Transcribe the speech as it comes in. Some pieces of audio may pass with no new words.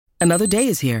Another day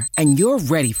is here, and you're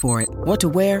ready for it. What to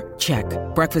wear? Check.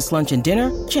 Breakfast, lunch, and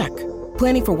dinner? Check.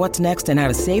 Planning for what's next and how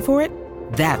to save for it?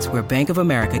 That's where Bank of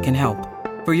America can help.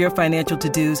 For your financial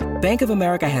to-dos, Bank of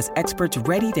America has experts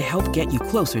ready to help get you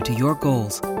closer to your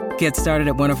goals. Get started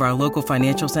at one of our local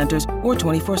financial centers or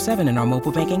 24/7 in our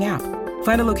mobile banking app.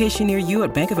 Find a location near you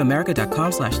at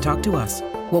bankofamerica.com/talktous.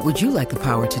 What would you like the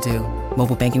power to do?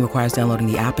 Mobile banking requires downloading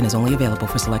the app and is only available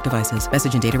for select devices.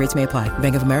 Message and data rates may apply.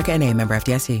 Bank of America N.A., member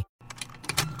FDIC.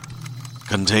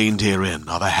 Contained herein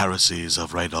are the heresies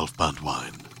of Radolf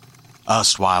Burntwine,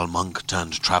 erstwhile monk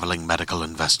turned traveling medical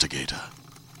investigator.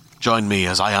 Join me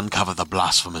as I uncover the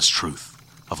blasphemous truth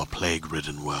of a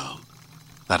plague-ridden world,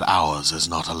 that ours is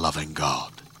not a loving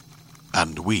God,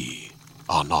 and we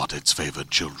are not its favored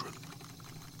children.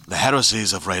 The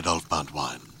heresies of Radolf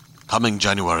Burntwine, coming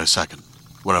January 2nd,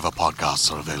 wherever podcasts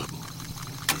are available.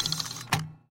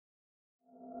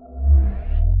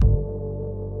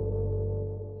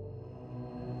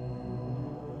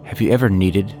 Have you ever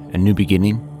needed a new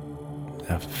beginning?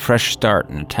 A fresh start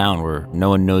in a town where no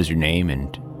one knows your name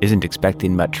and isn't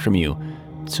expecting much from you,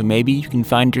 so maybe you can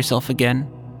find yourself again?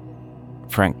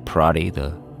 Frank Perotti,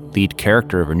 the lead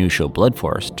character of our new show Blood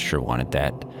Forest, sure wanted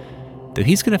that. Though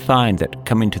he's going to find that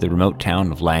coming to the remote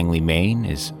town of Langley, Maine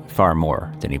is far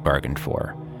more than he bargained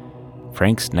for.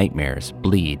 Frank's nightmares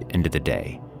bleed into the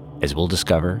day, as we'll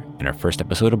discover in our first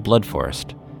episode of Blood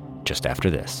Forest, just after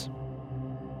this.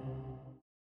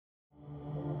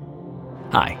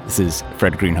 Hi, this is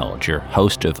Fred Greenhalgh, your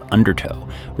host of Undertow,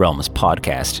 Realm's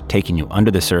podcast, taking you under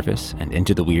the surface and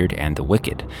into the weird and the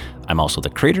wicked. I'm also the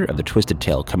creator of the twisted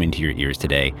tale coming to your ears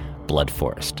today, Blood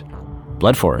Forest.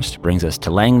 Blood Forest brings us to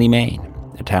Langley, Maine,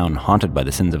 a town haunted by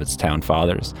the sins of its town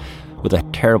fathers, with a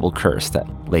terrible curse that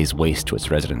lays waste to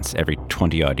its residents every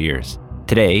 20-odd years.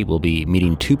 Today, we'll be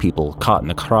meeting two people caught in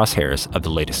the crosshairs of the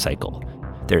latest cycle.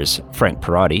 There's Frank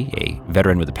Perotti, a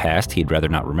veteran with a past he'd rather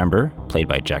not remember, played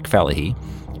by Jack Falahee,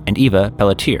 and Eva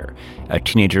Pelletier, a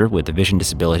teenager with a vision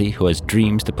disability who has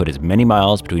dreams to put as many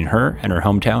miles between her and her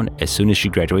hometown as soon as she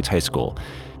graduates high school.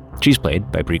 She's played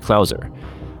by Brie Klauser.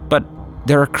 But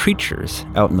there are creatures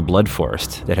out in the Blood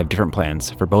Forest that have different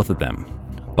plans for both of them.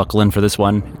 Buckle in for this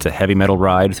one. It's a heavy metal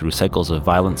ride through cycles of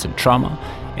violence and trauma,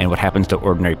 and what happens to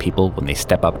ordinary people when they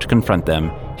step up to confront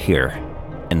them here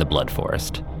in the Blood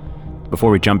Forest. Before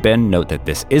we jump in, note that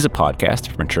this is a podcast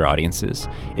for mature audiences.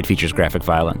 It features graphic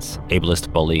violence,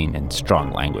 ableist bullying, and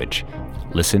strong language.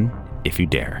 Listen if you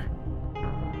dare.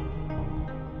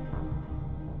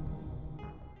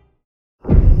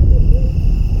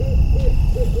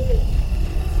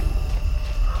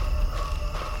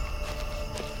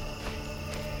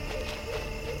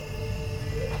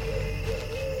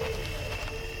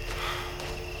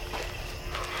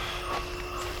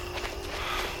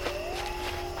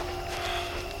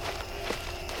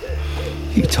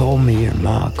 You told me your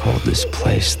ma called this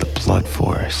place the Blood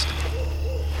Forest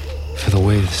for the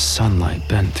way the sunlight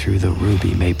bent through the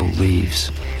ruby maple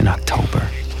leaves in October.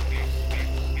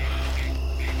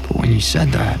 But when you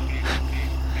said that,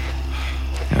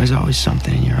 there was always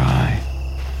something in your eye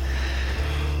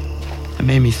that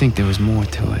made me think there was more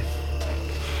to it.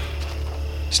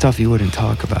 Stuff you wouldn't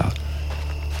talk about,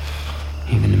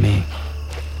 even to me.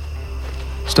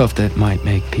 Stuff that might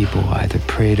make people either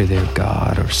pray to their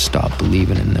God or stop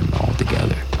believing in them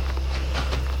altogether.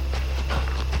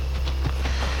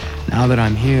 Now that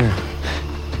I'm here,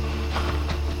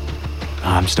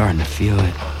 I'm starting to feel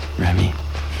it, Remy.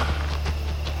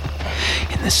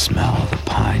 In the smell of the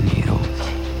pine needles,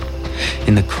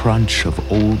 in the crunch of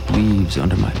old leaves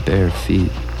under my bare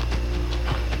feet.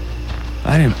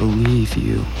 I didn't believe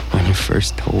you when you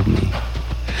first told me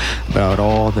about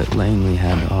all that Langley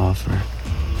had to offer.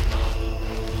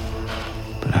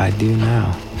 But I do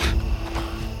now.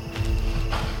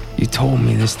 You told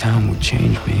me this town would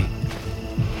change me.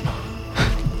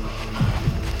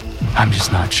 I'm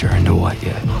just not sure into what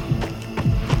yet.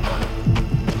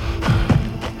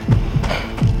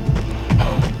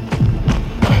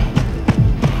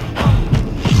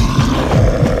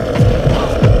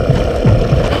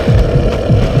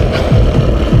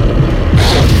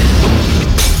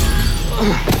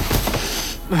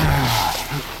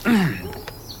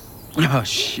 Oh,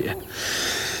 shit.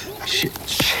 Shit.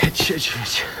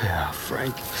 Yeah,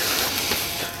 Frank.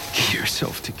 Get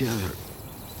yourself together.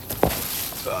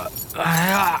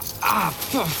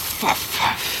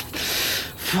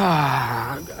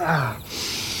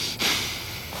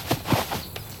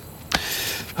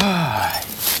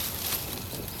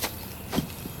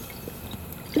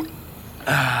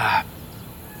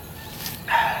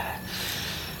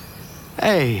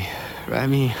 Hey,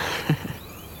 Remy.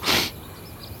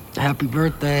 Happy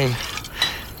birthday.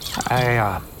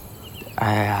 I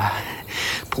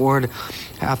poured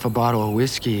half a bottle of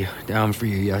whiskey down for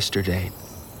you yesterday.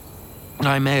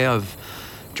 I may have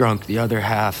drunk the other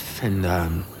half and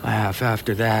a half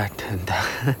after that. And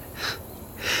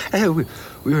hey, we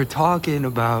were talking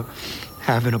about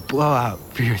having a blowout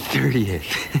for your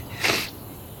 30th.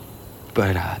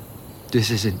 But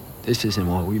this isn't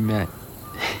what we meant,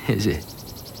 is it?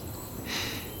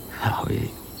 No,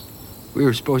 we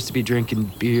were supposed to be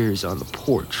drinking beers on the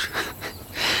porch.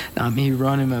 Not me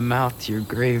running my mouth to your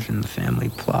grave in the family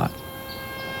plot.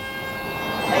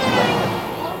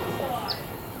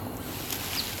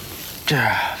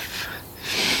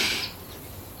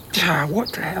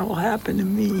 What the hell happened to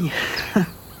me?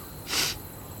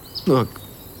 Look,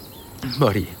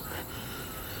 buddy,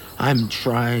 I'm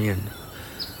trying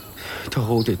to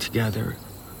hold it together.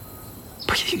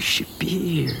 But you should be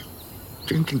here,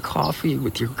 drinking coffee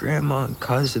with your grandma and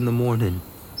cuz in the morning.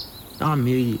 Not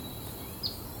me.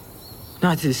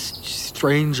 Not this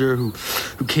stranger who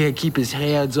can't keep his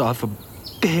hands off a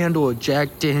handle of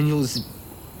Jack Daniels.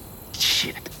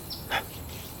 Shit.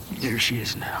 There she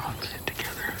is now. I'll get it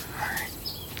together.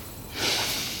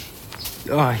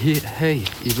 All right. Hey,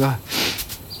 Eva.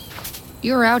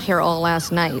 You were out here all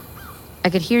last night. I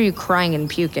could hear you crying and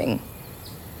puking.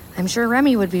 I'm sure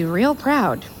Remy would be real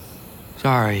proud.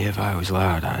 Sorry if I was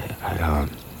loud.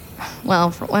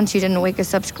 Well, for once you didn't wake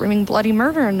us up screaming bloody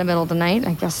murder in the middle of the night.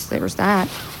 I guess there was that.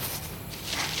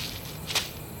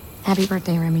 Happy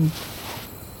birthday, Remy.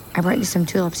 I brought you some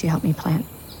tulips you helped me plant.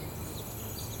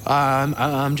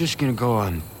 I'm just gonna go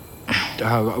on.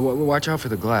 Watch out for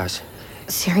the glass.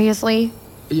 Seriously?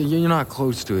 You're not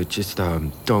close to it. Just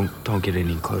don't get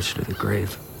any closer to the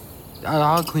grave.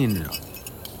 I'll clean it up.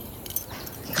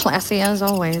 Classy as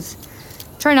always.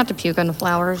 Try not to puke on the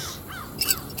flowers.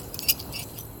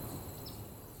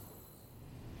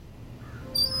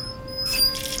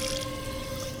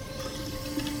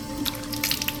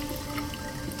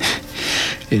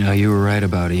 You know, you were right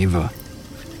about Eva.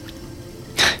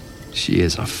 She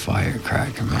is a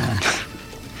firecracker, man.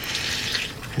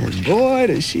 And boy,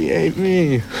 does she hate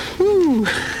me. Whew.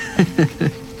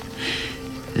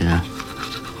 Yeah.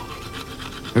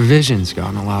 Her vision's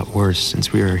gotten a lot worse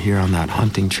since we were here on that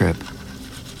hunting trip.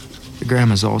 The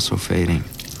grandma's also fading.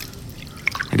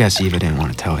 I guess Eva didn't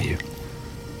want to tell you.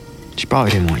 She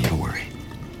probably didn't want you to worry.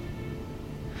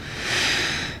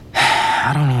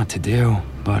 I don't know what to do,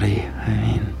 buddy. I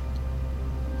mean,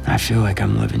 I feel like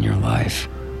I'm living your life.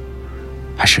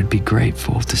 I should be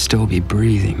grateful to still be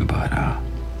breathing, but,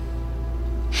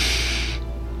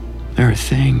 there are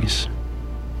things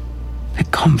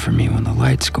that come for me when the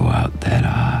lights go out that,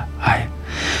 I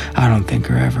don't think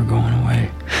are ever going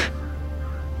away.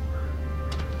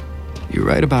 You're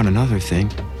right about another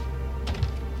thing.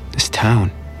 This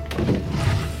town.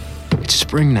 It's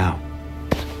spring now.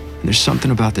 And there's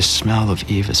something about the smell of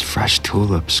Eva's fresh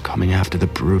tulips coming after the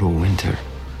brutal winter.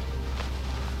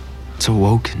 It's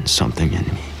awoken something in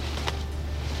me.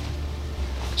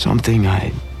 Something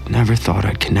I never thought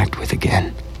I'd connect with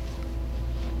again.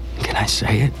 Can I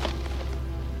say it?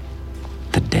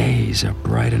 The days are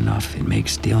bright enough it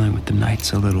makes dealing with the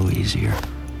nights a little easier.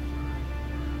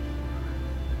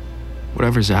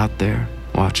 Whatever's out there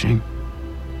watching,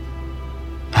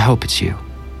 I hope it's you.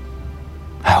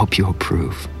 I hope you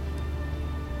approve.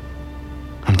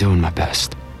 I'm doing my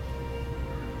best.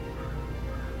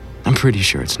 I'm pretty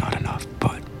sure it's not enough,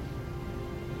 but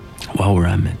well,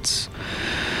 Rem, it's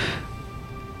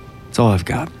all I've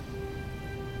got.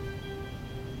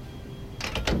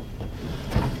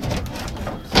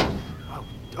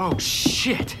 Oh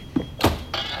shit!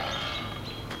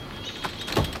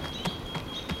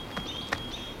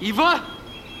 Eva?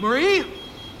 Marie?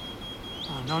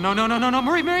 Oh, no,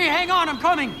 Marie, hang on, I'm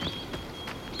coming!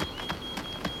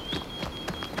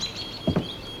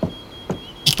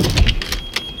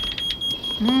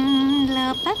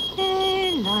 La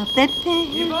bébé, la bébé.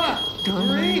 Eva!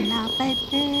 Marie! La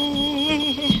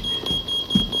bébé.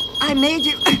 I made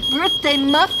you birthday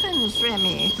muffins,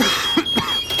 Remy.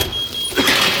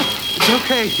 It's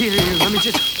okay, here, let me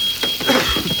just...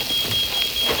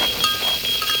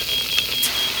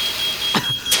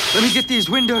 Let me get these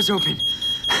windows open.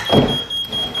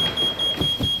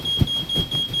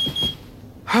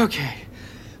 Okay.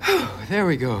 There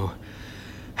we go.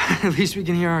 At least we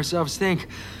can hear ourselves think.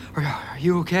 Are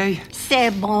you okay?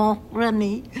 C'est bon,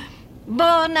 Remy.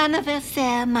 Bon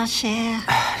anniversaire, ma chère.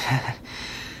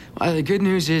 Well, the good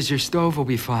news is your stove will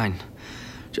be fine.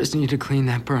 Just need to clean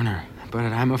that burner. But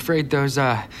I'm afraid those,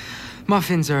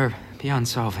 muffins are beyond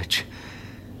salvage.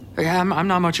 Yeah, I'm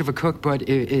not much of a cook, but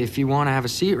if you want to have a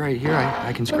seat right here,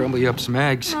 I can scramble you up some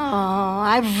eggs. Oh,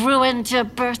 I ruined your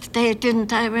birthday,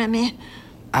 didn't I, Remy?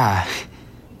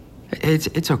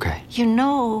 It's okay. You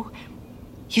know,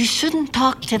 you shouldn't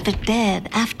talk to the dead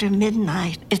after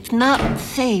midnight. It's not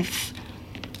safe.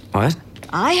 What?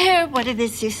 I hear what it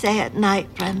is you say at night,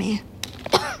 Remy.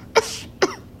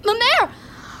 Ma Mère!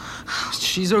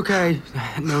 She's okay.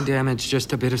 No damage,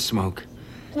 just a bit of smoke.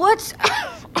 What's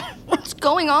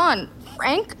going on,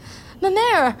 Frank? Ma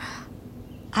Mère!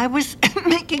 I was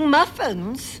making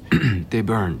muffins. They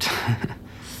burned.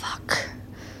 Fuck.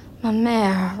 Ma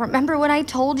Mère, remember what I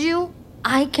told you?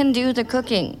 I can do the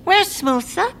cooking. Where's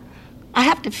Smoosa? I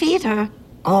have to feed her.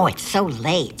 Oh, it's so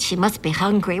late. She must be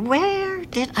hungry. Where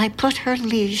did I put her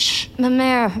leash? Ma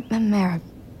Mère,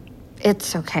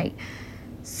 it's okay.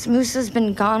 Smoosa's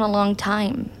been gone a long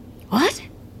time. What?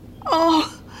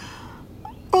 Oh,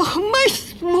 my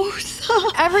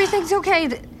Smoosa. Everything's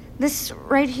okay. This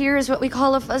right here is what we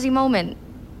call a fuzzy moment.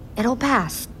 It'll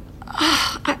pass.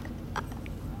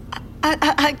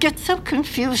 I get so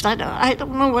confused. I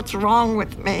don't know what's wrong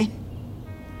with me.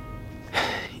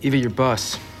 Eva, your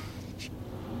bus.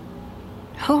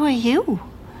 Who are you?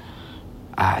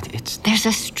 It's... There's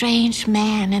a strange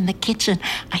man in the kitchen.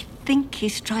 I think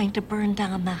he's trying to burn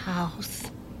down the house.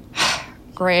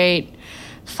 Great.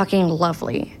 Fucking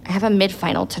lovely. I have a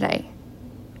mid-final today.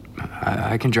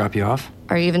 I can drop you off.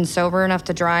 Are you even sober enough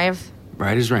to drive?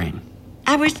 Right as rain.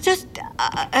 I was just...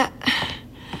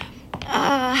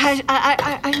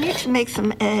 I need to make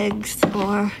some eggs,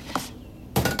 or...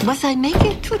 Was I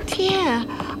making tortilla?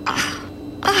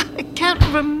 I can't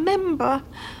remember.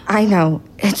 I know.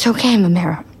 It's okay, Ma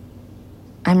Mère.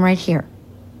 I'm right here.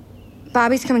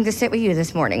 Bobby's coming to sit with you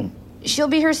this morning. She'll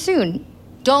be here soon.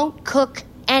 Don't cook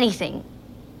anything.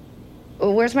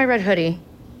 Where's my red hoodie?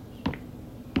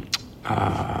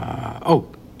 Oh,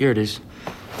 here it is.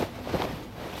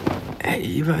 Hey,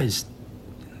 Eva, is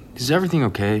everything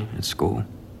okay at school?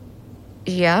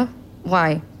 Yeah?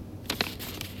 Why?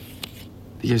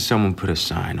 Because someone put a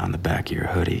sign on the back of your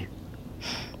hoodie.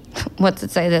 What's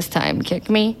it say this time? Kick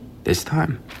me? This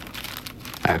time?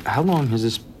 How long has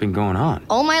this been going on?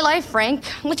 All my life, Frank.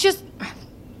 Let's just...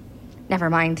 Never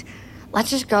mind. Let's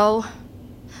just go.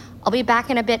 I'll be back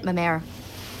in a bit, Ma Mère.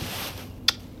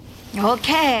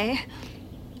 Okay.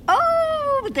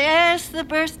 Oh, there's the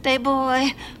birthday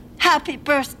boy. Happy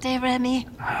birthday, Remy.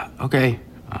 Okay.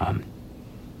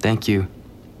 Thank you.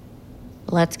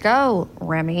 Let's go,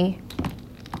 Remy.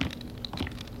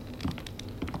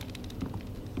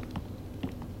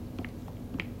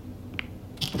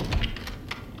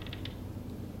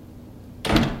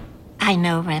 I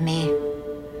know, Remy.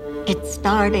 It's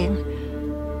starting.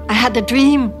 I had the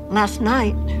dream last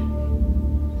night.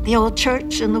 The old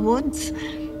church in the woods.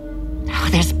 Oh,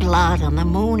 there's blood on the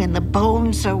moon and the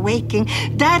bones are waking.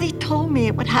 Daddy told me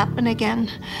it would happen again.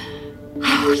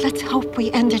 Oh, let's hope we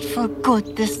end it for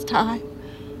good this time.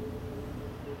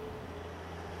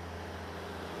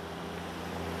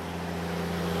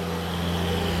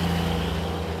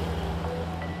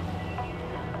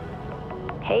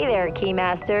 Hey there,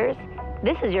 Keymasters.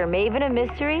 This is your Maven of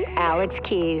Mystery, Alex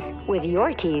Keys, with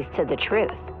your keys to the truth.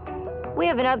 We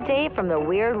have an update from the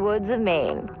weird woods of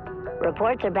Maine.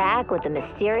 Reports are back with the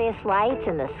mysterious lights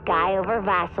in the sky over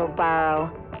Vassalboro.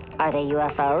 Are they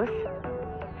UFOs?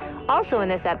 Also in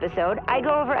this episode, I go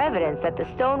over evidence that the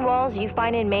stone walls you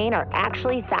find in Maine are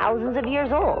actually thousands of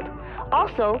years old.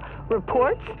 Also,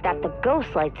 reports that the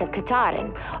ghost lights of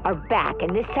Katahdin are back,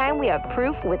 and this time we have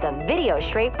proof with a video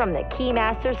straight from the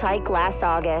Keymasters hike last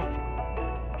August.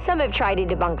 Some have tried to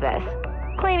debunk this,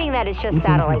 claiming that it's just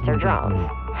satellites or drones.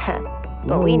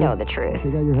 But we know the truth.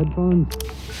 You got your headphones?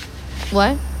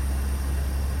 What?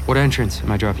 What entrance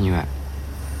am I dropping you at?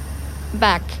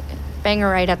 Back. Banger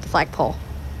right at the flagpole.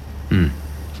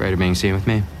 Afraid of being seen with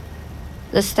me?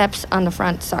 The steps on the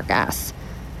front suck ass.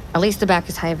 At least the back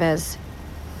is high vis.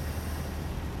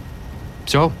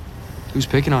 So, who's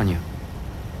picking on you?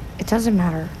 It doesn't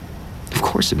matter. Of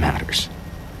course it matters.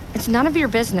 It's none of your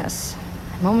business.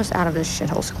 I'm almost out of this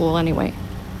shithole school anyway.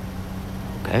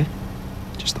 Okay.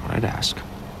 Just thought I'd ask.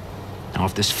 Now,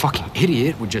 if this fucking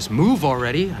idiot would just move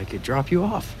already, I could drop you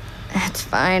off. It's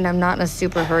fine. I'm not in a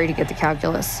super hurry to get to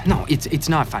calculus. No, it's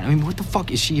not fine. I mean, what the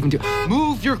fuck is she even doing?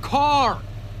 Move your car!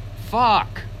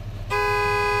 Fuck!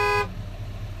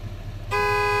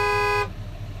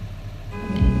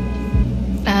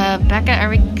 Becca, are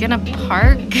we gonna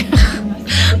park?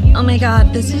 Oh my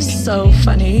god, this is so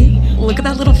funny. Look at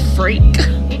that little freak.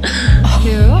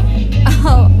 Who?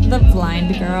 Oh, the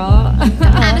blind girl.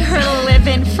 And her lip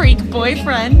live-in freak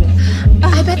boyfriend.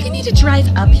 I bet they need to drive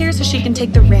up here so she can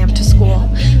take the ramp to school.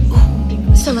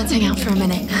 So let's hang out for a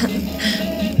minute.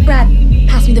 Brad,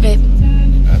 pass me the vape.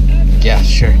 Yeah,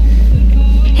 sure.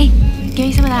 Hey, give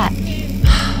me some of that.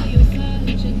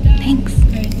 Thanks.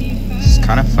 This is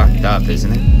kind of fucked up,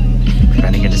 isn't it?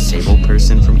 Preventing a disabled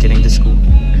person from getting to school.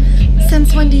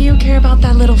 Since when do you care about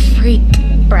that little freak,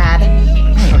 Brad?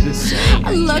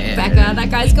 Look, Becca, that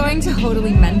guy's going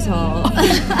totally mental.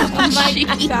 Oh my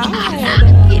God.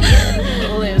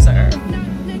 Loser.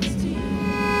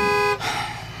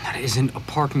 That isn't a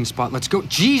parking spot. Let's go.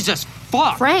 Jesus,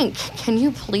 fuck! Frank, can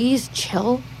you please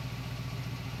chill?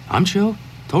 I'm chill.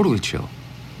 Totally chill.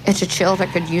 It's a chill that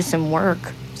could use some work.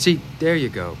 See, there you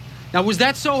go. Now, was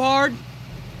that so hard?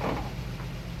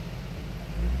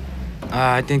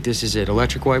 I think this is it.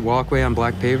 Electric white walkway on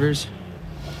black pavers.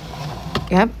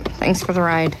 Yep, thanks for the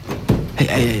ride.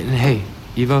 Hey,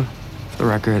 Eva, for the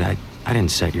record, I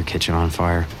didn't set your kitchen on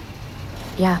fire.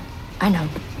 Yeah, I know.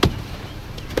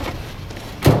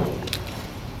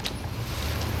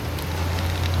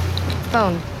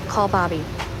 Phone, call Bobby.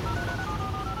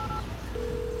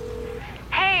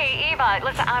 Hey, Eva,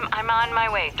 listen, I'm on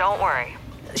my way. Don't worry.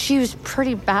 She was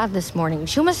pretty bad this morning.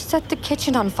 She almost set the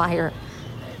kitchen on fire.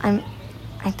 I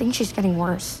think she's getting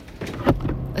worse.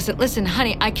 Listen,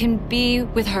 honey, I can be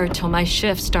with her till my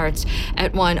shift starts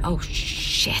at 1. Oh,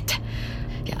 shit.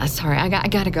 Yeah, sorry, I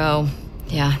gotta go.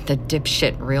 Yeah, the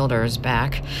dipshit realtor's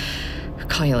back. I'll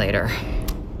call you later.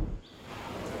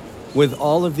 With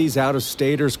all of these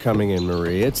out-of-staters coming in,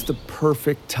 Marie, it's the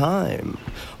perfect time.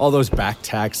 All those back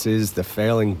taxes, the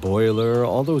failing boiler,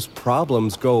 all those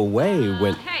problems go away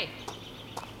when... Hey,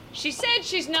 she said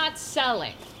she's not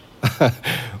selling.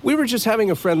 We were just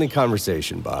having a friendly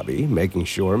conversation, Bobby, making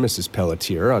sure Mrs.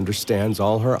 Pelletier understands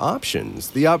all her options,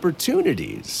 the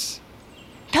opportunities.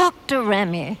 Talk to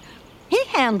Remy. He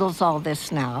handles all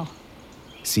this now.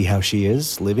 See how she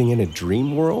is, living in a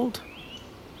dream world?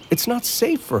 It's not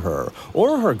safe for her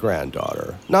or her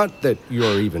granddaughter. Not that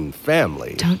you're even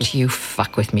family. Don't you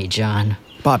fuck with me, John.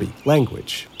 Bobby,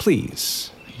 language, please.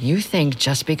 You think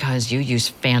just because you use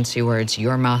fancy words,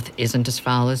 your mouth isn't as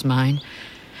foul as mine?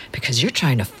 Because you're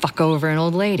trying to fuck over an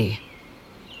old lady.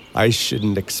 I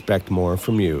shouldn't expect more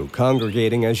from you,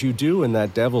 congregating as you do in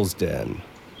that devil's den.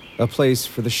 A place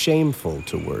for the shameful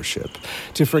to worship,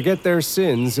 to forget their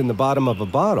sins in the bottom of a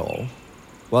bottle,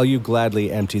 while you gladly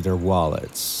empty their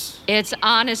wallets. It's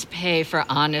honest pay for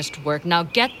honest work. Now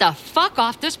get the fuck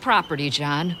off this property,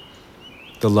 John.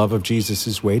 The love of Jesus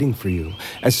is waiting for you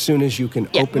as soon as you can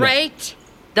open it. Right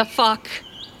the fuck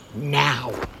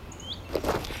now.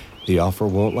 The offer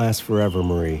won't last forever,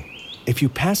 Marie. If you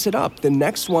pass it up, the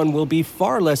next one will be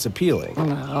far less appealing.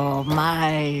 Oh,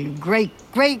 my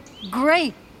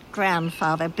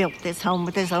great-great-great-grandfather built this home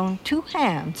with his own 2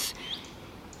 hands.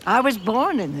 I was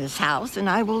born in this house, and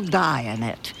I will die in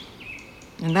it.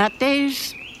 And that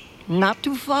day's not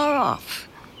too far off.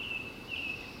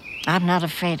 I'm not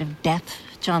afraid of death,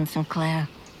 John Sinclair.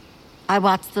 I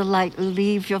watched the light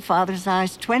leave your father's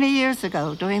eyes 20 years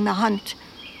ago during the hunt.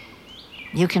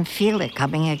 You can feel it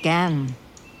coming again,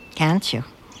 can't you?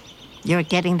 You're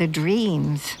getting the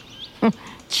dreams,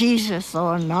 Jesus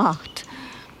or not.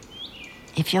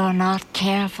 If you're not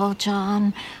careful,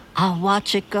 John, I'll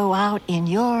watch it go out in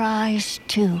your eyes,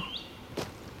 too.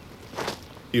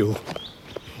 You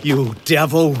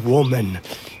devil woman.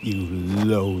 You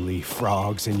lowly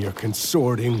frogs, and you're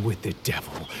consorting with the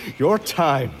devil. Your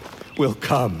time will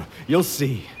come. You'll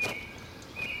see.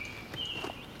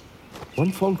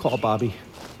 One phone call, Bobby,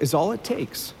 is all it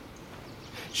takes.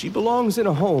 She belongs in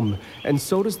a home, and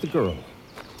so does the girl.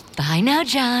 Bye now,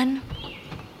 John.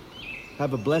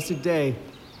 Have a blessed day.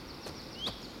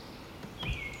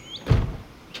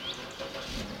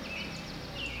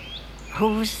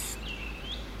 Who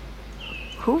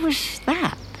was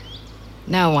that?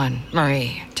 No one,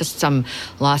 Marie. Just some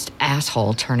lost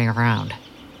asshole turning around.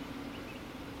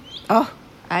 Oh,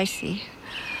 I see.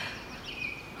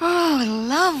 Oh,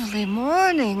 lovely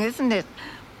morning, isn't it?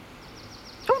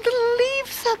 Oh, the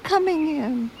leaves are coming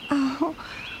in. Oh,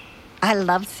 I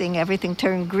love seeing everything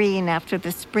turn green after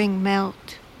the spring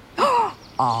melt. Oh,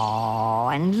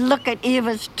 and look at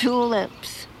Eva's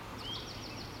tulips.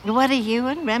 What are you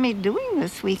and Remy doing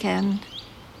this weekend?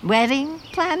 Wedding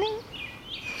planning?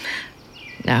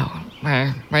 No,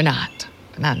 we're not.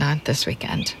 Not this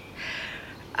weekend.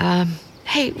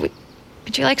 Hey,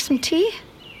 would you like some tea?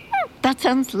 That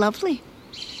sounds lovely.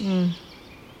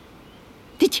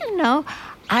 Did you know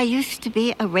I used to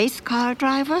be a race car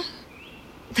driver?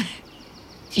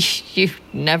 You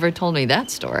never told me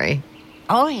that story.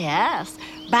 Oh, yes.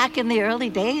 back in the early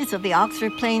days of the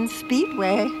Oxford Plains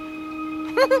Speedway.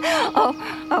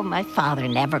 Oh, my father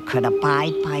never could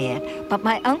abide by it, but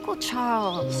my Uncle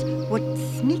Charles would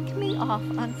sneak me off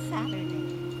on Saturday.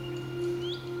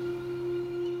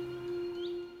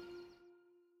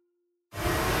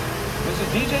 This is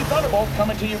DJ Thunderbolt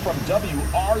coming to you from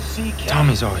WRCK.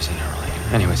 Tommy's always in early.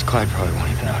 Anyways, Clyde probably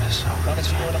won't even notice. So Coming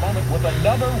to you in a moment with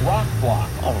another rock block.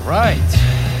 all right,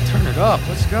 turn it up.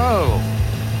 Let's go.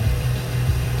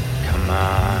 Come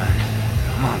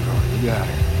on, girl. You got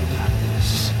it. You got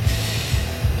this.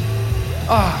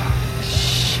 Oh,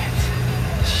 shit.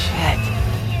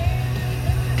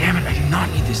 Damn it! I do not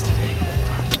need this today.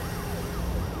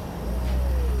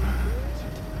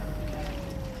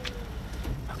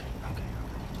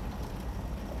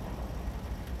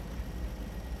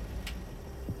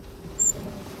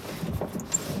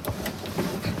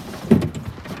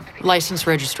 License,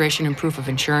 registration, and proof of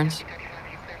insurance.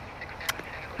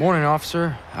 Morning,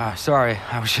 officer. Sorry,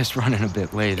 I was just running a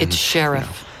bit late. It's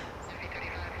Sheriff.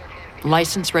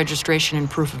 License, registration, and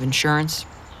proof of insurance.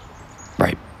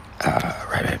 Right.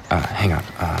 Hang on.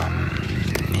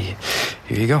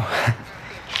 Here you go.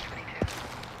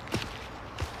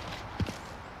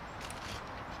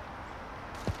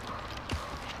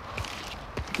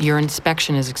 Your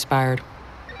inspection is expired.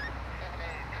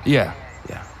 Yeah.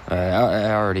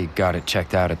 I already got it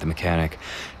checked out at the mechanic.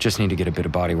 Just need to get a bit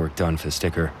of body work done for the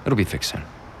sticker. It'll be fixed soon.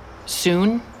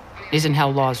 Soon isn't how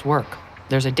laws work.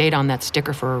 There's a date on that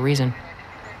sticker for a reason.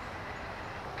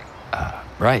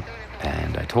 Right.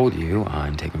 And I told you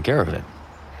I'm taking care of it.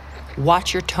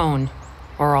 Watch your tone,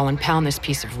 or I'll impound this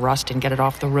piece of rust and get it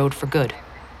off the road for good.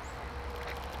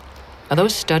 Are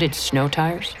those studded snow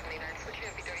tires?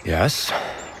 Yes?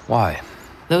 Why?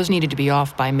 Those needed to be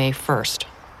off by May 1st.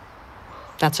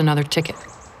 That's another ticket.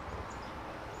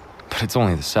 But it's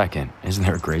only the 2nd. Isn't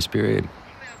there a grace period?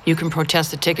 You can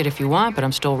protest the ticket if you want, but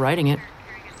I'm still writing it.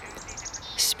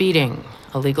 Speeding,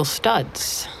 illegal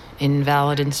studs,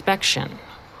 invalid inspection.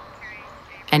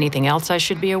 Anything else I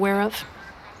should be aware of?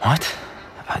 What?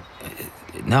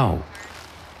 No.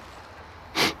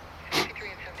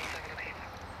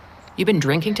 You been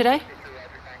drinking today?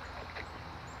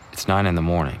 It's 9 in the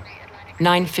morning.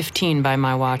 9:15 by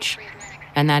my watch.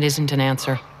 And that isn't an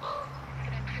answer.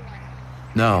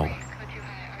 No.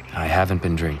 I haven't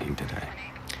been drinking today.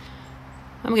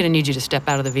 I'm gonna need you to step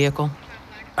out of the vehicle.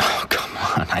 Oh, come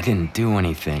on. I didn't do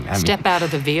anything. Step out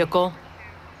of the vehicle.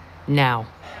 Now.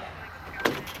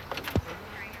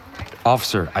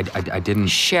 Officer, I didn't...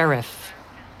 Sheriff.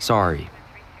 Sorry.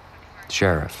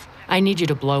 Sheriff. I need you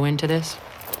to blow into this.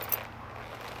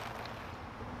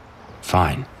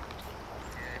 Fine.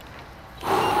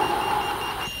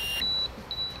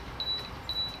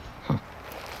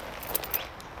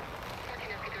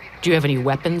 Do you have any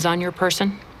weapons on your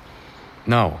person?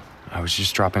 No. I was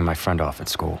just dropping my friend off at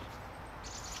school.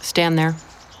 Stand there.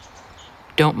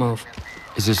 Don't move.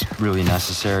 Is this really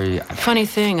necessary? Funny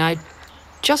thing, I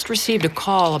just received a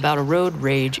call about a road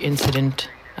rage incident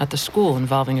at the school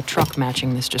involving a truck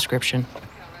matching this description.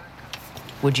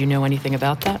 Would you know anything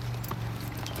about that?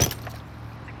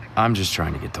 I'm just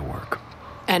trying to get to work.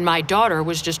 And my daughter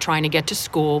was just trying to get to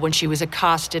school when she was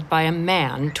accosted by a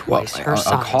man twice her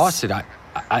size. Accosted?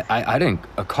 I didn't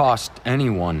accost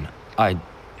anyone. I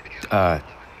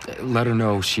let her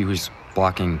know she was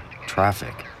blocking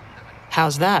traffic.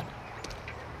 How's that?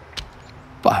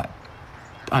 But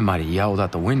I might have yelled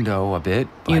out the window a bit.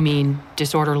 But... You mean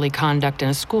disorderly conduct in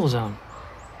a school zone?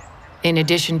 In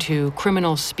addition to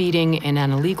criminal speeding in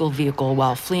an illegal vehicle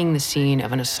while fleeing the scene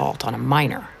of an assault on a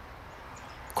minor.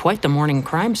 Quite the morning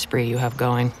crime spree you have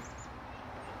going.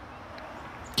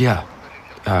 Yeah.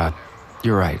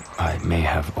 You're right. I may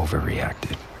have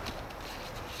overreacted.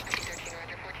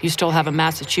 You still have a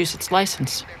Massachusetts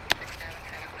license.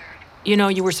 You know,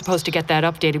 you were supposed to get that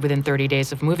updated within 30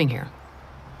 days of moving here.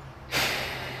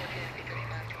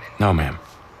 No, ma'am.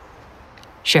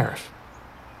 Sheriff.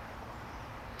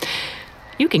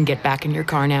 You can get back in your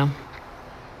car now.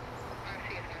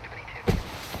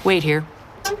 Wait here.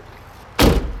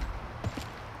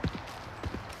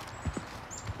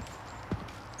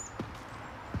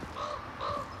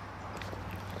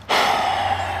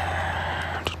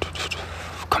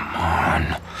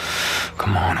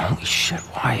 Come on, holy shit,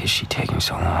 why is she taking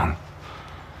so long?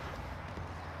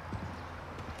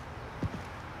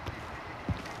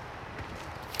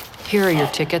 Here are your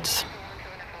tickets.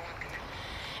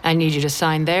 I need you to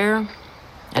sign there,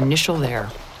 initial there.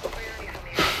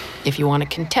 If you want to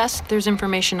contest, there's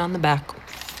information on the back.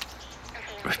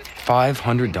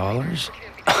 $500?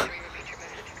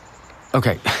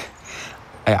 Okay,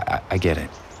 I get it.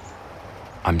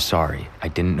 I'm sorry. I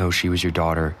didn't know she was your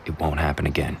daughter. It won't happen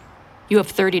again. You have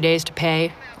 30 days to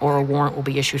pay, or a warrant will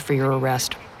be issued for your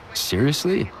arrest.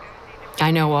 Seriously?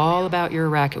 I know all about your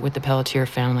racket with the Pelletier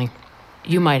family.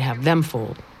 You might have them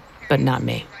fooled, but not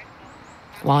me.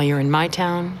 While you're in my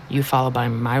town, you follow by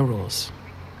my rules.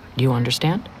 Do you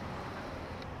understand?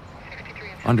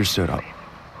 Understood.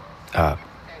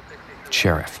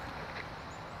 Sheriff.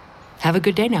 Have a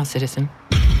good day now, citizen.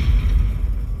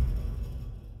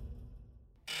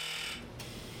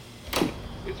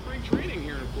 It's spring training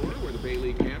here in Florida, where the Bay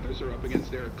League Panthers are up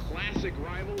against their classic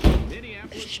rivals,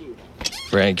 Minneapolis Blue.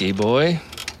 Frankie boy,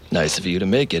 nice of you to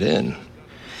make it in.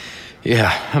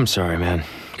 Yeah, I'm sorry, man.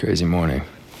 Crazy morning.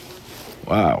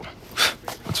 Wow.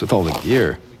 What's with all the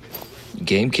gear?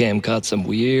 Game cam caught some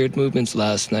weird movements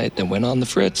last night that went on the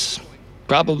fritz.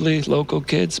 Probably local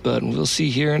kids, but we'll see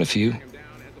here in a few.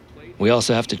 We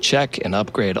also have to check and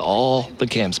upgrade all the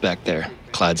cams back there.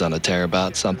 Clyde's on a tear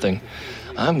about something.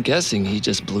 I'm guessing he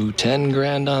just blew 10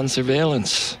 grand on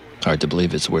surveillance. Hard to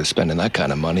believe it's worth spending that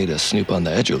kind of money to snoop on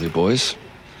the Edgerly boys.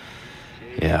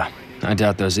 Yeah, I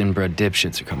doubt those inbred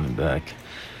dipshits are coming back.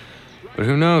 But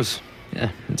who knows?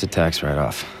 Yeah, it's a tax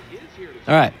write-off.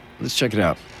 All right, let's check it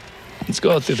out. Let's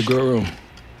go out through the grow room.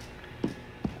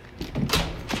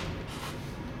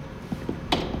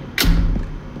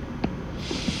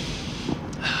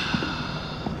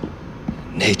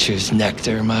 Nature's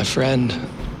nectar, my friend.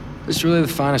 This really the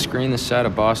finest green this side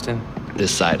of Boston? This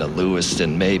side of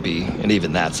Lewiston, maybe, and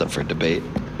even that's up for debate.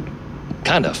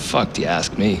 Kinda fucked, you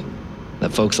ask me.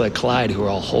 That folks like Clyde, who are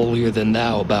all holier than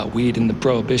thou about weed in the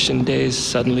Prohibition days,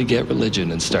 suddenly get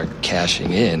religion and start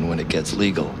cashing in when it gets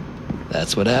legal.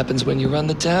 That's what happens when you run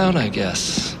the town, I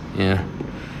guess. Yeah.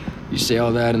 You say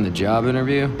all that in the job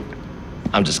interview?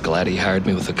 I'm just glad he hired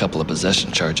me with a couple of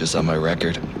possession charges on my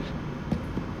record.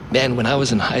 Man, when I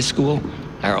was in high school,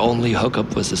 our only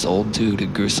hookup was this old dude who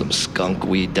grew some skunk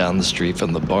weed down the street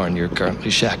from the barn you're currently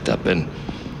shacked up in.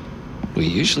 We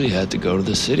usually had to go to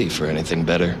the city for anything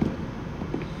better.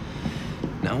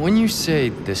 Now, when you say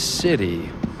the city,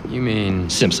 you mean...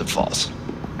 Simpson Falls.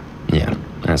 Yeah,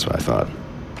 that's what I thought.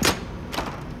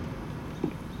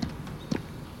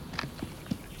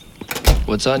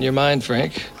 What's on your mind,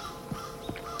 Frank?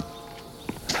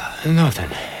 Nothing.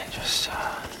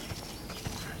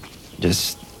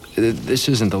 This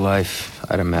isn't the life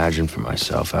I'd imagined for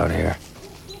myself out here.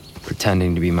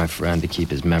 Pretending to be my friend to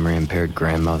keep his memory-impaired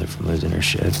grandmother from losing her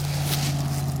shit.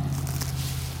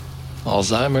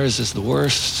 Alzheimer's is the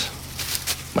worst.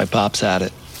 My pops had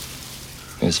it.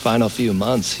 In his final few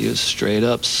months, he was straight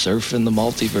up surfing the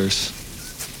multiverse.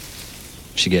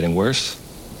 She getting worse?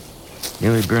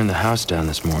 Nearly burned the house down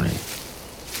this morning.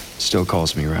 Still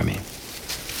calls me Remy.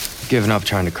 Given up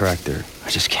trying to correct her. I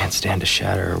just can't stand to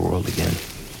shatter her world again.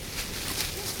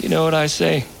 You know what I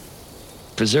say?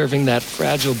 Preserving that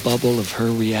fragile bubble of her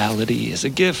reality is a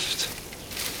gift.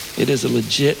 It is a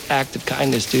legit act of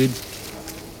kindness, dude.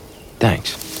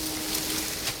 Thanks.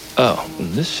 Oh,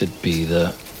 this should be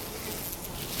the...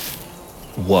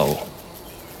 Whoa.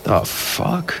 The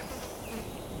fuck?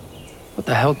 What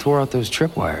the hell tore out those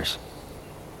tripwires?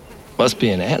 Must be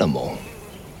an animal.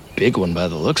 Big one by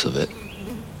the looks of it.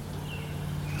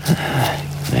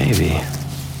 Maybe.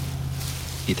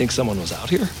 You think someone was out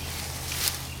here?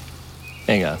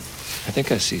 Hang on. I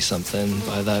think I see something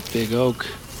by that big oak.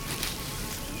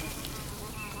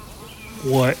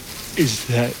 What is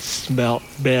that smell,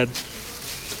 man?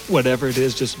 Whatever it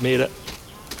is just made it.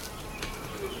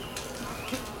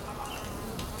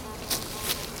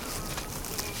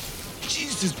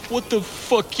 Jesus, what the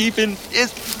fuck even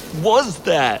was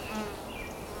that?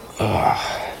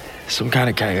 Some kind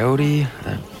of coyote?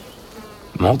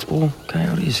 Multiple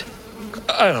coyotes?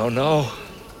 I don't know.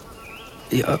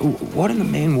 Yeah, what in the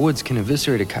Maine woods can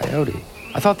eviscerate a coyote?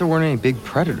 I thought there weren't any big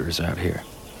predators out here.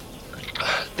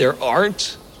 There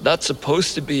aren't. Not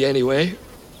supposed to be anyway.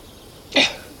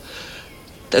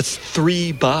 That's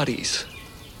 3 bodies.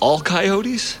 All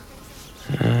coyotes?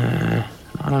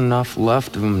 Not enough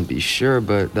left of them to be sure,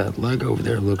 but that leg over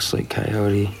there looks like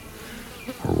coyote.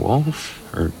 Or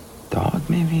wolf? Or dog,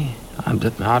 maybe? I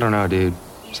don't know, dude.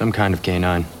 Some kind of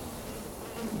canine.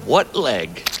 What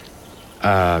leg?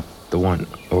 The one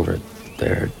over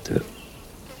there.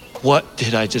 What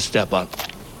did I just step on?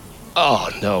 Oh,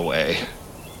 no way.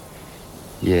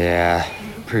 Yeah,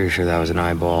 pretty sure that was an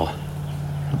eyeball.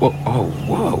 Whoa, oh,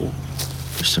 whoa.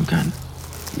 There's some kind...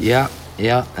 Yeah,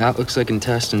 that looks like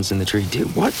intestines in the tree.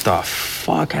 Dude, what the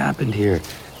fuck happened here?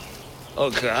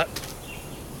 Oh, God.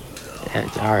 Yeah,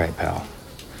 all right, pal.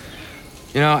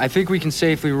 You know, I think we can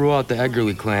safely rule out the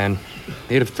Eggerly clan.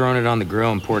 They'd have thrown it on the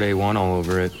grill and poured A1 all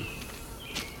over it.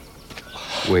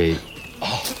 Wait.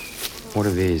 What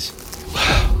are these?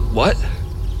 What?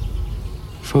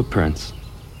 Footprints.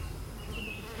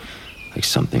 Like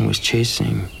something was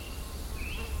chasing.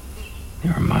 They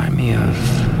remind me of...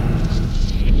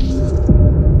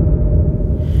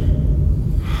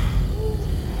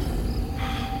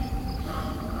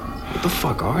 What the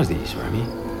fuck are these, Remy?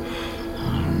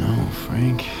 I don't know,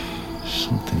 Frank.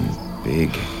 Something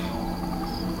big.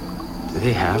 Do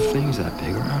they have things that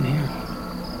big around here?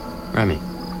 Remy?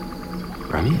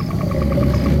 Remy?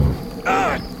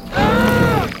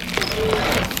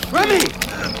 Remy!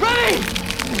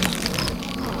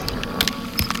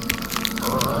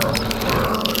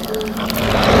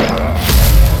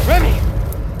 Remy!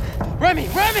 Remy!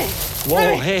 Remy! Whoa,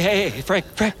 Remy! hey, Frank,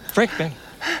 man.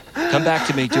 Come back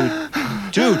to me, dude.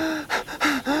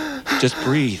 Just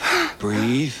breathe.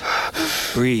 Breathe.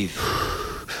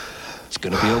 It's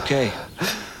gonna be okay.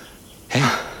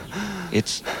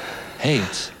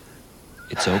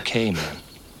 It's okay, man.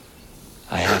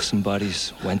 I have some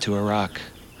buddies, went to Iraq.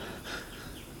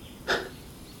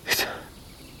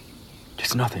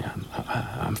 It's nothing.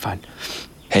 I'm fine.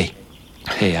 Hey,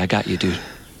 I got you, dude.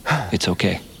 It's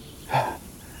okay.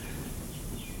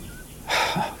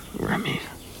 Remy.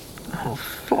 Oh,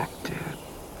 fuck, dude.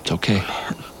 It's okay.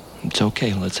 It's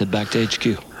okay. Let's head back to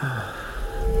HQ.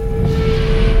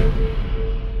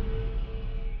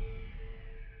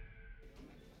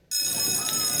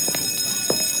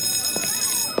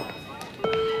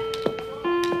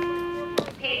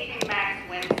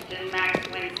 Max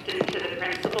Winston to the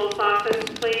principal's office,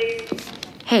 please.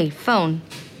 Hey, phone.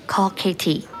 Call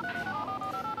KT.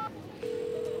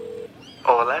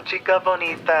 Hola, chica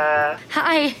bonita.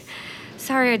 Hi.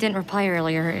 Sorry I didn't reply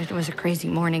earlier. It was a crazy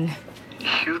morning.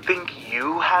 You think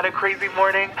you had a crazy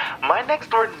morning? My next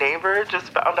door neighbor just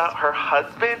found out her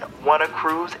husband won a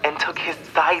cruise and took his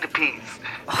side piece.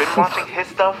 Been watching his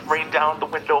stuff rain down the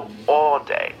window all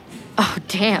day. Oh,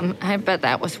 damn. I bet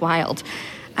that was wild.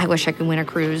 I wish I could win a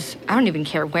cruise. I don't even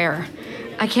care where.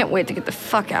 I can't wait to get the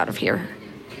fuck out of here.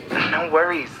 No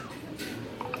worries.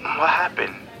 What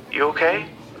happened? You okay?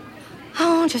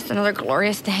 Oh, just another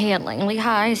glorious day at Langley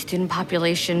High. Student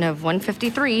population of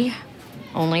 153.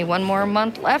 Only one more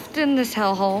month left in this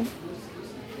hellhole.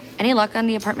 Any luck on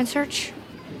the apartment search?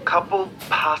 Couple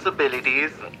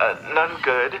possibilities. None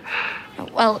good.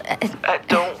 Well...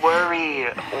 don't worry.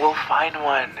 We'll find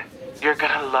one. You're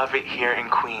gonna love it here in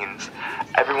Queens.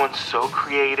 Everyone's so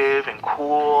creative and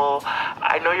cool.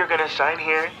 I know you're gonna shine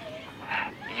here.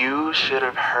 You should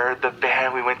have heard the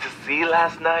band we went to see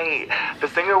last night. The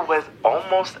singer was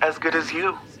almost as good as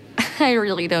you. I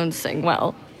really don't sing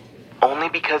well. Only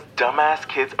because dumbass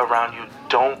kids around you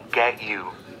don't get you.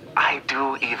 I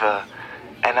do, Eva.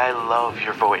 And I love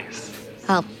your voice.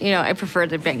 Well, I prefer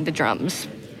to bang the drums.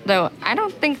 Though I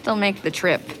don't think they'll make the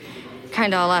trip.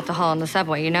 Kinda all out the hall on the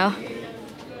subway,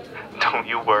 Don't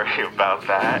you worry about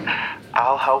that.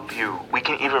 I'll help you. We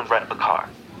can even rent a car.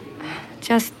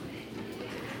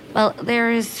 Well,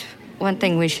 there is one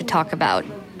thing we should talk about,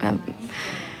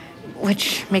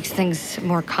 which makes things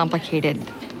more complicated.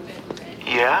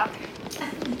 Yeah?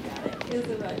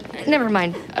 Never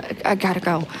mind. I gotta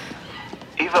go.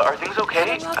 Eva, are things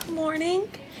okay? Rough morning?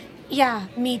 Yeah,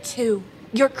 me too.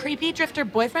 Your creepy drifter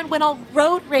boyfriend went all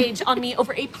road rage on me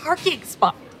over a parking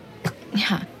spot.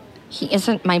 Yeah, he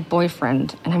isn't my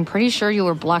boyfriend, and I'm pretty sure you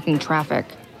were blocking traffic.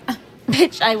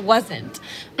 Bitch, I wasn't.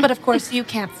 But of course you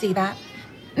can't see that.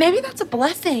 Maybe that's a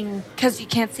blessing, because you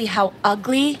can't see how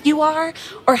ugly you are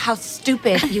or how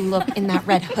stupid you look in that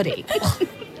red hoodie.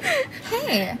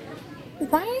 Hey,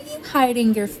 why are you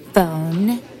hiding your phone,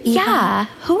 Eva? Yeah,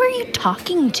 who are you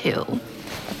talking to?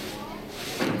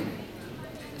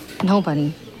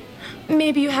 Nobody.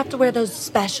 Maybe you have to wear those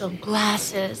special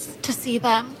glasses to see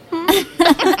them.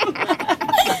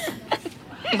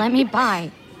 Let me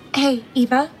by. Hey,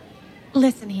 Eva,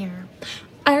 listen here.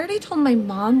 I already told my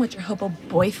mom what your hobo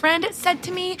boyfriend said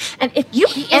to me, and if you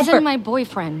He isn't my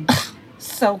boyfriend.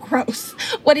 So gross.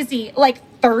 What is he, like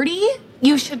 30?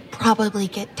 You should probably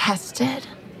get tested.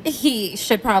 He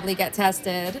should probably get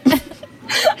tested.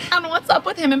 And what's up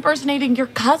with him impersonating your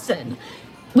cousin?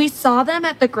 We saw them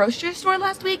at the grocery store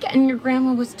last week, and your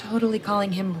grandma was totally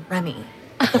calling him Remy.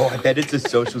 Oh, I bet it's a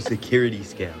social security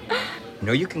scam.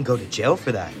 You can go to jail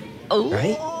for that. Oh.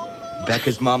 Right?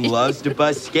 Becca's mom loves to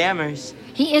bust scammers.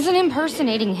 He isn't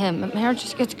impersonating him. Mare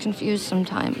just gets confused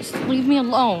sometimes. Leave me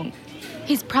alone.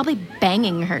 He's probably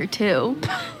banging her, too.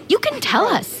 You can tell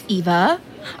us, Eva.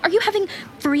 Are you having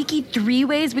freaky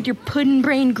three-ways with your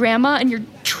puddin'-brain grandma and your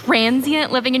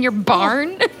transient living in your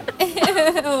barn? Ew,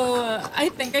 I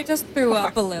think I just threw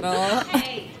up a little.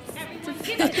 Hey,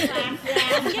 get the class down.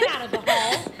 Get out of the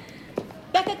hall.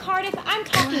 Becca Cardiff, I'm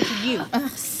talking to you.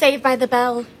 Saved by the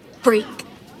Bell, freak.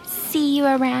 See you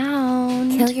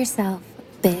around. Kill yourself,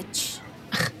 bitch.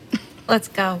 Let's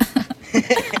go.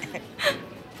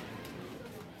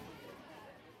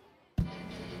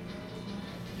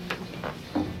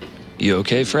 You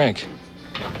okay, Frank?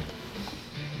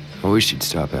 I wish you'd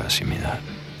stop asking me that.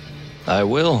 I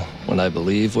will, when I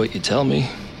believe what you tell me.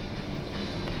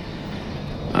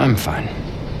 I'm fine.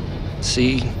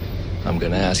 See, I'm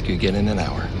gonna ask you again in an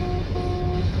hour.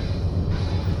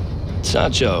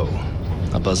 Sancho,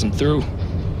 I'll buzz him through.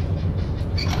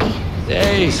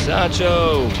 Hey,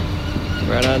 Sancho!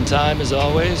 Right on time as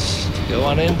always. Go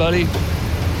on in, buddy.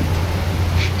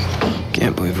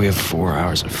 Can't believe we have 4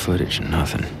 hours of footage and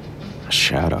nothing. A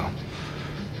shadow.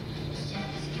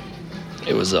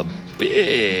 It was a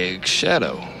big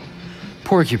shadow.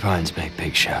 Porcupines make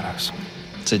big shadows.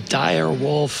 It's a dire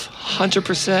wolf,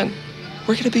 100%.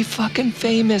 We're gonna be fucking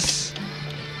famous.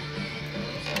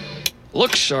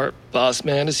 Look sharp, boss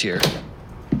man is here.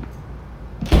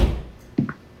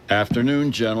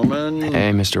 Afternoon, gentlemen.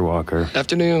 Hey, Mr. Walker.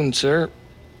 Afternoon, sir.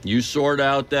 You sort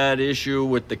out that issue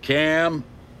with the cam?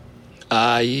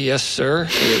 Yes, sir.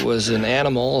 It was an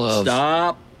animal of...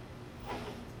 Stop.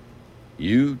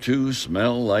 You two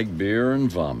smell like beer and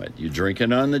vomit. You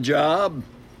drinking on the job?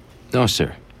 No,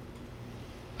 sir.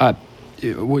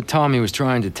 What Tommy was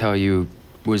trying to tell you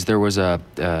was there was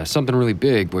something really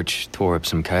big which tore up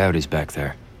some coyotes back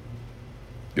there.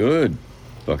 Good.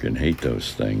 Fucking hate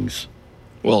those things.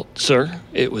 Well, sir,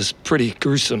 it was pretty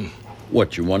gruesome.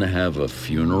 What, you want to have a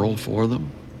funeral for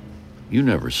them? You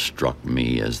never struck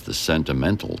me as the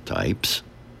sentimental types.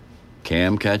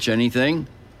 Cam catch anything?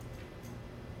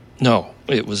 No,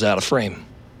 it was out of frame.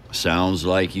 Sounds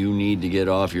like you need to get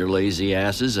off your lazy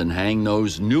asses and hang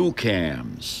those new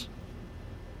cams.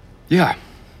 Yeah,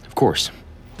 of course.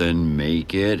 Then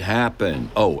make it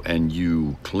happen. Oh, and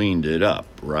you cleaned it up,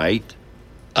 right?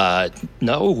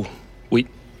 No.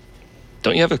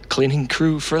 Don't you have a cleaning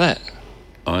crew for that?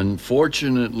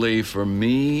 Unfortunately for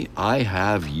me, I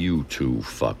have you two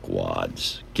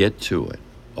fuckwads. Get to it,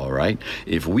 all right?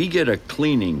 If we get a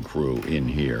cleaning crew in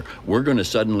here, we're gonna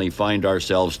suddenly find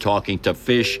ourselves talking to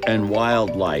fish and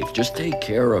wildlife. Just take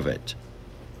care of it.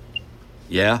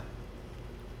 Yeah?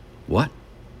 What?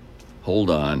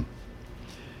 Hold on.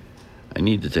 I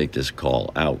need to take this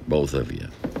call out, both of you.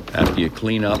 After you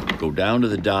clean up, go down to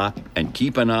the dock and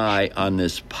keep an eye on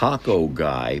this Paco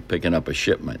guy picking up a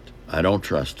shipment. I don't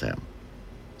trust him.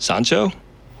 Sancho?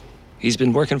 He's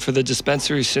been working for the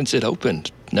dispensary since it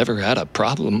opened. Never had a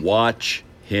problem. Watch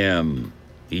him.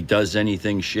 He does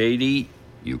anything shady,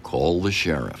 you call the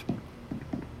sheriff.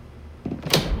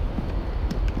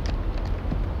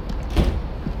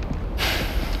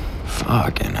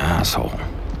 Fucking asshole.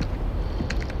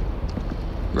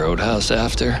 Roadhouse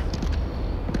after?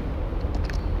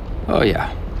 Oh,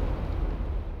 yeah.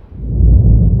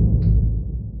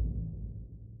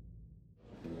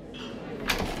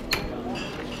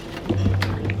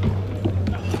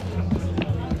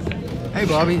 Hey,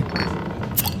 Bobby.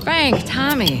 Frank,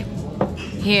 Tommy.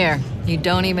 Here, you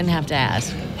don't even have to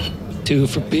ask. 2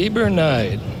 for Bieber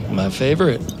night. My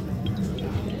favorite.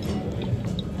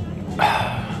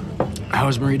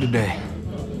 How's Marie today?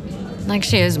 Like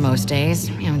she is most days,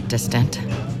 distant,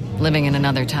 living in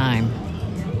another time.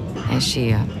 And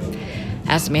she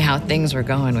asked me how things were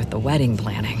going with the wedding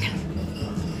planning.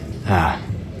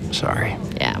 Sorry.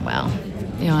 Yeah, well,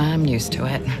 I'm used to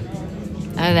it.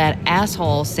 That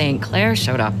asshole St. Clair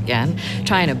showed up again,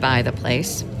 trying to buy the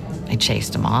place. I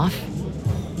chased him off.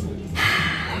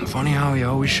 Funny how he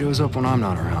always shows up when I'm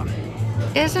not around.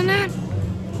 Isn't it?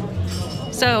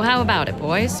 So how about it,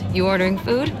 boys? You ordering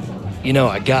food?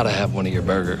 I gotta have one of your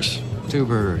burgers. 2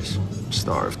 burgers.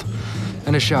 Starved.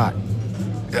 And a shot.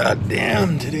 God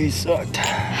damn, today sucked.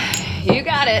 You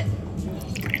got it.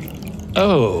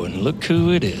 Oh, and look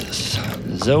who it is.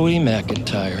 Zoe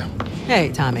McIntyre.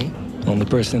 Hey, Tommy. Only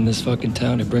person in this fucking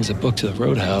town who brings a book to the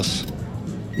Roadhouse.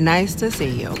 Nice to see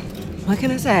you. What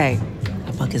can I say?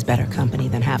 A book is better company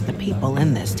than half the people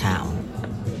in this town.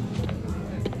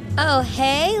 Oh,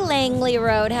 hey, Langley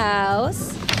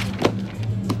Roadhouse.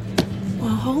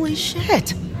 Well, holy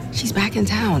shit. She's back in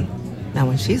town. Now,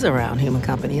 when she's around, human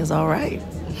company is all right.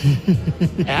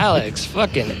 Alex,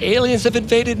 fucking aliens have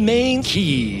invaded Maine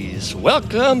Keys.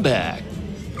 Welcome back.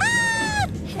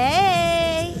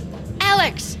 Hey.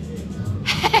 Alex.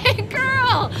 Hey,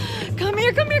 girl. Come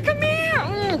here. Give me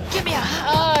a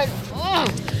hug.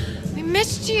 We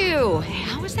missed you.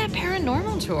 How was that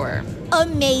paranormal tour?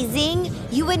 Amazing.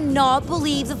 You would not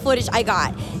believe the footage I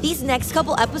got. These next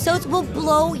couple episodes will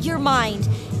blow your mind.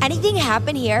 anything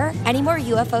happen here? Any more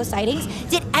UFO sightings?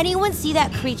 Did anyone see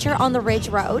that creature on the Ridge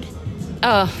Road?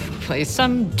 Oh, please.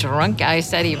 Some drunk guy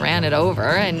said he ran it over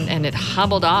and it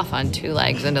hobbled off on 2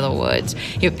 legs into the woods.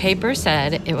 Your paper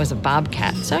said it was a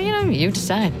bobcat. So, you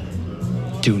decide.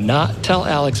 Do not tell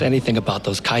Alex anything about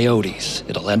those coyotes.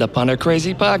 It'll end up on our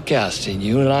crazy podcast, and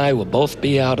you and I will both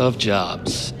be out of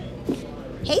jobs.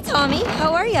 Hey, Tommy,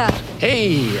 how are ya?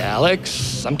 Hey,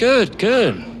 Alex. I'm good.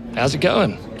 How's it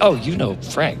going? Oh, you know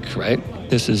Frank, right?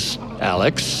 This is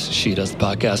Alex. She does the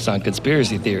podcast on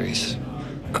conspiracy theories.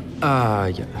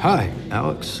 Yeah. Hi,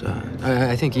 Alex.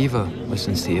 I think Eva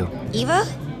listens to you. Eva?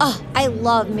 Oh, I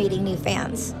love meeting new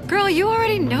fans. Girl, you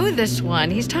already know this one.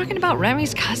 He's talking about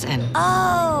Remy's cousin.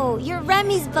 Oh, you're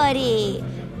Remy's buddy.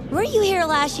 Were you here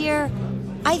last year?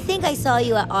 I think I saw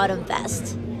you at Autumn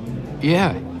Fest.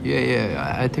 Yeah.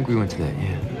 I think we went to that,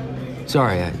 yeah.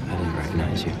 Sorry, I didn't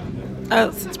recognize you. Oh,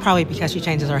 it's probably because she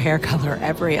changes her hair color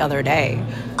every other day.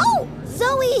 Oh,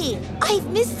 Zoe! I've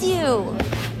missed you.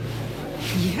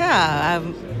 Yeah,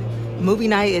 movie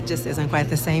night, it just isn't quite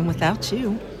the same without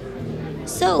you.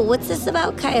 So, what's this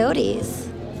about coyotes?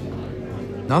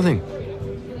 Nothing.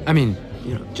 I mean,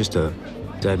 just a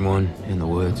dead one in the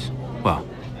woods. Well,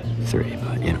 3,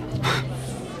 but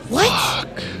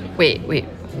What? Wait,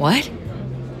 what?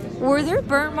 Were there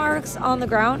burn marks on the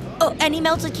ground? Oh, any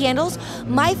melted candles?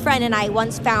 My friend and I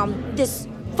once found this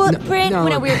footprint No,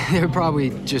 when we were... they're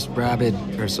probably just rabid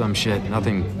or some shit.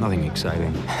 Nothing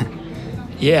exciting.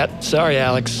 Yeah, sorry,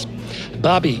 Alex.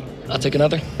 Bobby, I'll take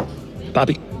another.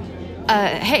 Bobby.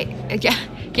 Hey, yeah,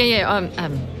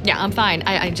 I'm fine.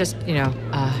 I just,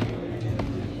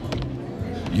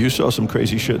 You saw some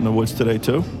crazy shit in the woods today,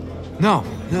 too? No,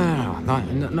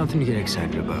 nothing to get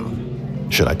excited about.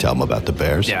 Should I tell them about the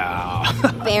bears? Yeah.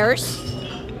 Bears?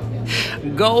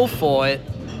 Go for it.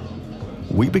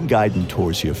 We've been guiding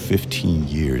tours here 15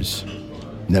 years.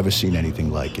 Never seen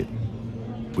anything like it.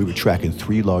 We were tracking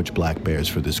 3 large black bears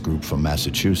for this group from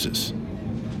Massachusetts.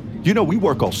 We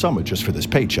work all summer just for this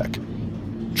paycheck.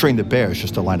 Train the bears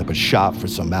just to line up a shop for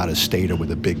some out-of-stater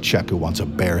with a big check who wants a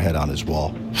bear head on his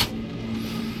wall.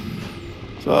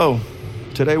 So,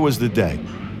 today was the day.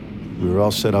 We were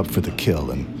all set up for the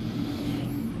kill, and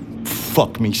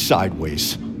fuck me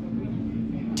sideways.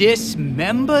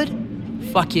 Dismembered?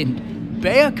 Fucking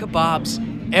bear kebabs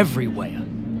everywhere.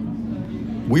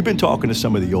 We've been talking to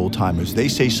some of the old-timers. They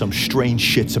say some strange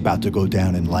shit's about to go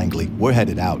down in Langley. We're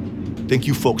headed out. Think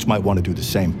you folks might want to do the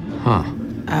same. Huh.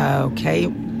 Okay.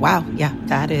 Wow. Yeah,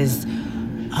 that is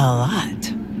a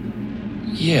lot.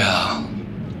 Yeah.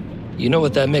 You know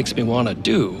what that makes me want to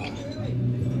do?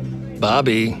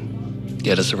 Bobby,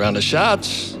 get us a round of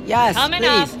shots. Yes, Coming please.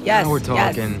 up. Yes, Now we're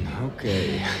yes. talking.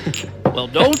 Okay. Well,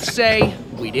 don't say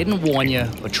we didn't warn you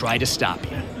or try to stop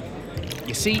you.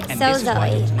 You see, and So, this is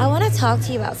why- Zoe, I want to talk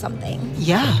to you about something.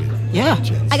 Yeah.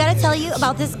 I gotta tell you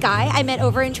about this guy I met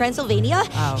over in Transylvania.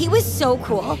 Oh. He was so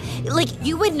cool. Like,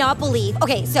 you would not believe.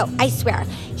 Okay, so I swear,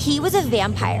 he was a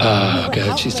vampire. Oh,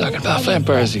 God, she's talking about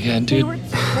vampires again, They dude. were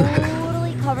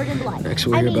totally covered in blood. Next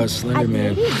we'll hear about Slender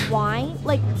Man. Maybe wine,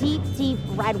 like deep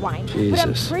red wine. But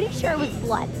I'm Jesus. pretty sure it was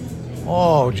blood.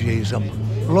 Oh, jeez,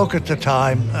 look at the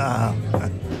time.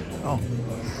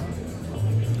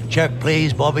 Check,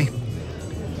 please, Bobby.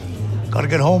 Gotta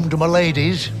get home to my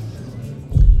ladies.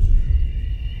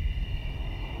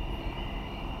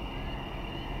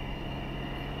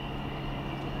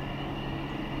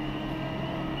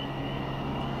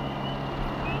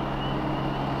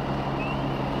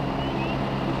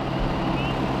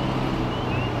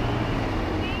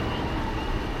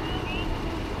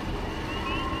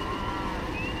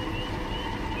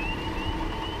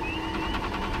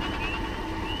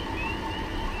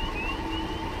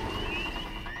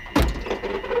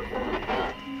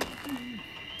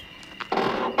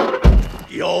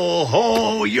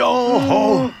 Yo-ho,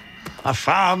 yo-ho. A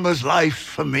farmer's life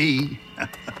for me.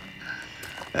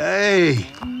 Hey,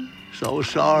 so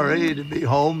sorry to be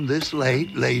home this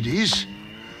late, ladies.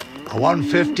 I won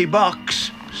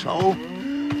 $50, so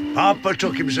Papa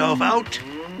took himself out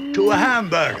to a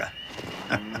hamburger.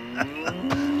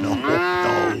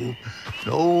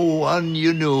 No one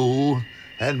you knew,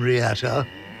 Henrietta.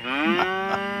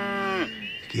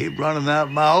 Keep running that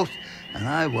mouth, and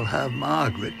I will have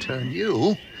Margaret turn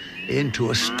you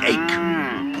into a steak.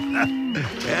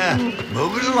 Yeah,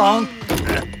 move it along.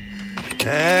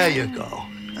 There you go.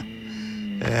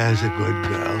 There's a good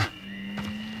girl.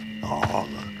 Oh,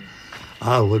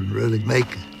 I would really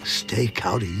make a steak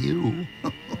out of you.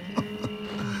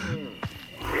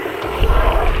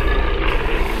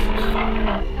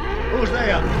 Who's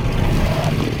there?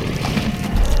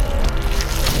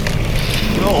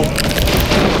 No.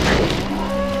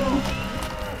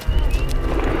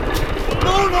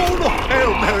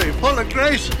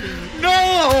 guys!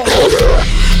 No!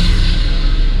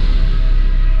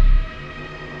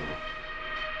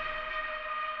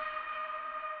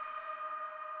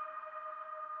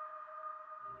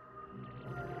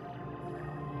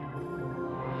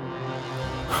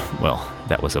 Well,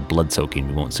 that was a blood-soaking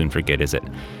we won't soon forget, is it?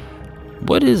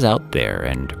 What is out there,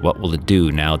 and what will it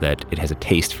do now that it has a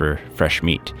taste for fresh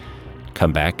meat?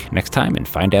 Come back next time and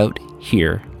find out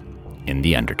here in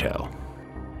the Undertow.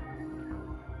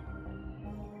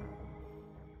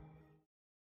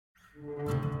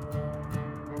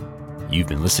 You've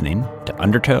been listening to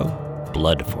Undertow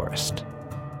Blood Forest.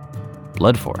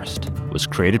 Blood Forest was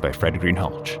created by Fred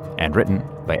Greenhalgh and written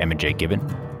by Emma J. Gibbon,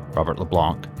 Robert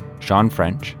LeBlanc, Sean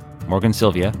French, Morgan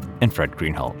Sylvia, and Fred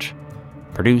Greenhalgh.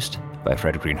 Produced by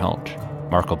Fred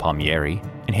Greenhalgh, Marco Palmieri,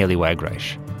 and Haley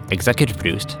Wagreich. Executive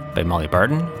produced by Molly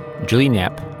Barton, Julian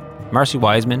Yap, Marcy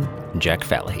Wiseman, and Jack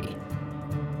Falahee.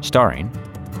 Starring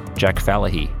Jack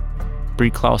Falahee,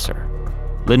 Brie Klauser,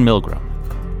 Lynn Milgram,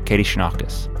 Katie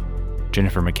Shinakis,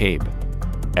 Jennifer McCabe,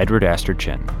 Edward Astor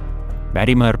Chin,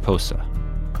 Maddie Mariposa,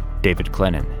 David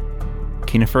Glennon,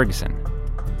 Keena Ferguson,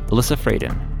 Alyssa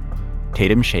Fraden,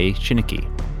 Tatum Shea Shinicki,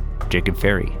 Jacob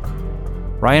Ferry,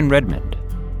 Ryan Redmond,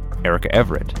 Erica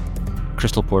Everett,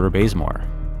 Crystal Porter Bazemore,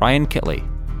 Ryan Kitley,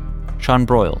 Sean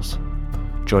Broyles,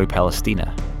 Joy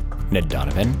Palestina, Ned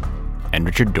Donovan, and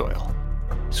Richard Doyle.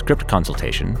 Script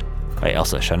consultation by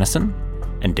Elsa Shunnison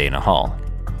and Dana Hall.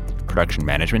 Production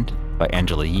management by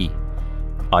Angela Yee.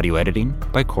 Audio editing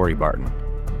by Corey Barton.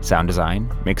 Sound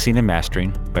design, mixing, and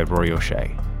mastering by Rory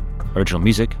O'Shea. Original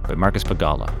music by Marcus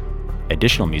Bagala.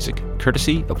 Additional music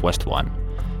courtesy of West One.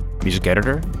 Music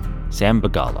editor, Sam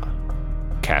Bagala.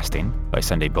 Casting by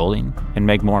Sunday Bowling and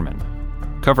Meg Morman.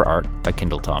 Cover art by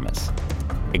Kendall Thomas.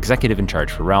 Executive in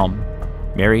charge for Realm,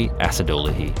 Mary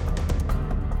Asadolahi.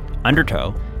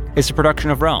 Undertow is a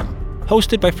production of Realm,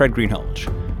 hosted by Fred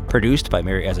Greenhalgh. Produced by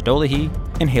Mary Asadolahi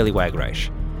and Haley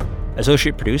Wagreich.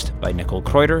 Associate produced by Nicole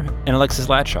Kreuter and Alexis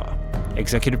Latshaw.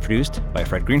 Executive produced by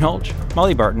Fred Greenhalgh,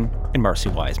 Molly Barton, and Marcy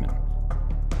Wiseman.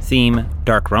 Theme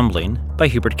Dark Rumbling by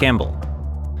Hubert Campbell.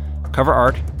 Cover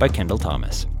art by Kendall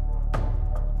Thomas.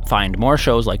 Find more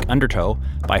shows like Undertow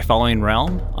by following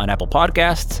Realm on Apple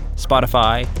Podcasts,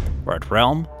 Spotify, or at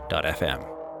realm.fm.